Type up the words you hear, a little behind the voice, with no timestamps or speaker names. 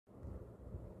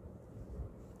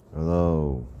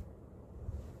Hello.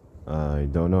 I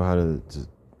don't know how to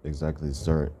exactly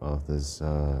start off this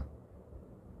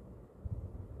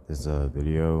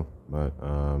video, but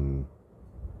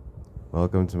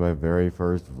welcome to my very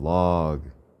first vlog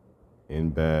in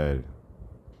bed,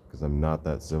 because I'm not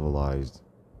that civilized,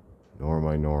 nor am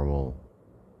I normal.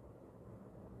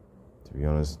 To be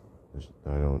honest,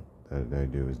 that I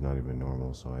do is not even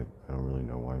normal, so I don't really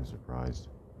know why I'm surprised.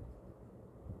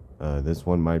 This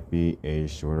one might be a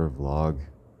shorter vlog.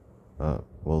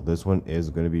 Well, this one is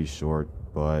going to be short,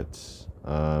 but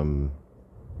I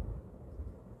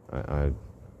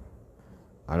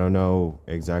don't know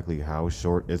exactly how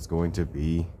short it's going to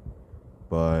be,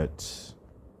 but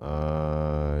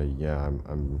yeah,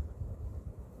 I'm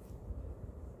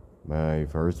my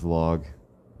first vlog.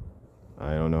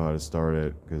 I don't know how to start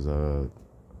it because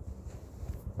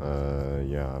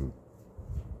yeah,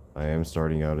 I am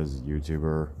starting out as a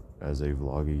YouTuber, as a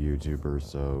vloggy YouTuber,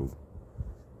 so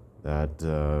that's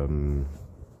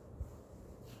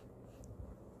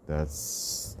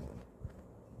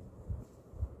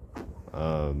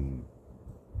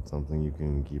something you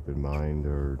can keep in mind,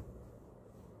 or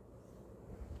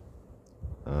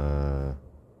and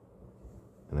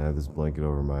I have this blanket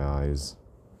over my eyes,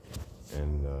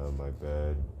 and my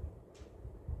bed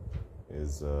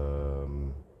is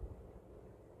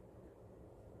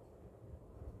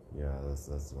yeah,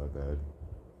 that's my bed.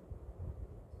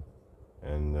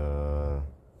 And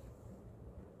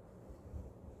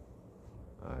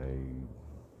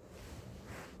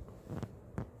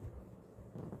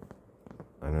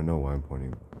I don't know why I'm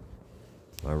pointing.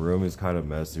 My room is kind of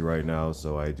messy right now,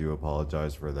 so I do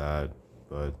apologize for that.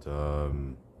 But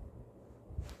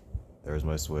there's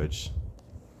my Switch.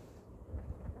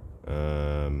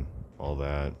 All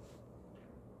that.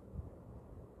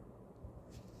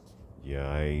 Yeah,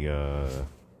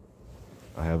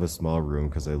 I have a small room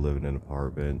because I live in an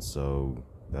apartment, so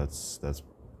that's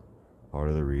part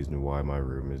of the reason why my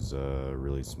room is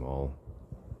really small.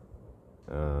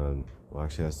 Well,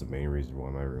 actually, that's the main reason why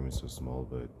my room is so small,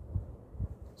 but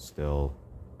still,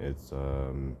 it's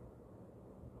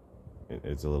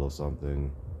it's a little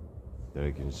something that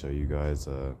I can show you guys,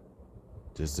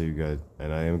 just so you guys,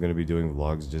 and I am going to be doing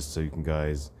vlogs just so you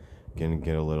guys can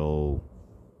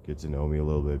get to know me a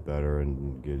little bit better,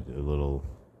 and get a little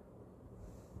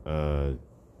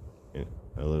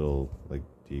like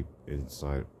deep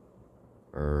inside,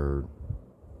 or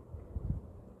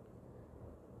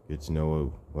get to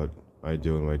know what I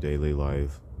do in my daily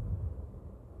life.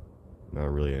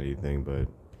 Not really anything, but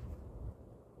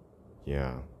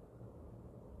yeah.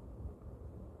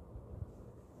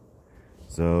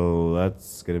 So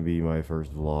that's gonna be my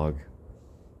first vlog.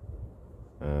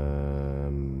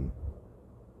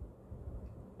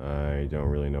 I don't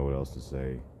really know what else to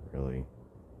say, really,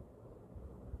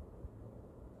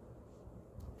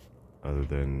 other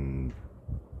than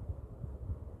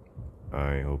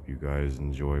I hope you guys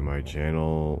enjoy my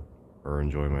channel, or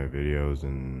enjoy my videos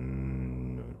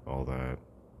and all that.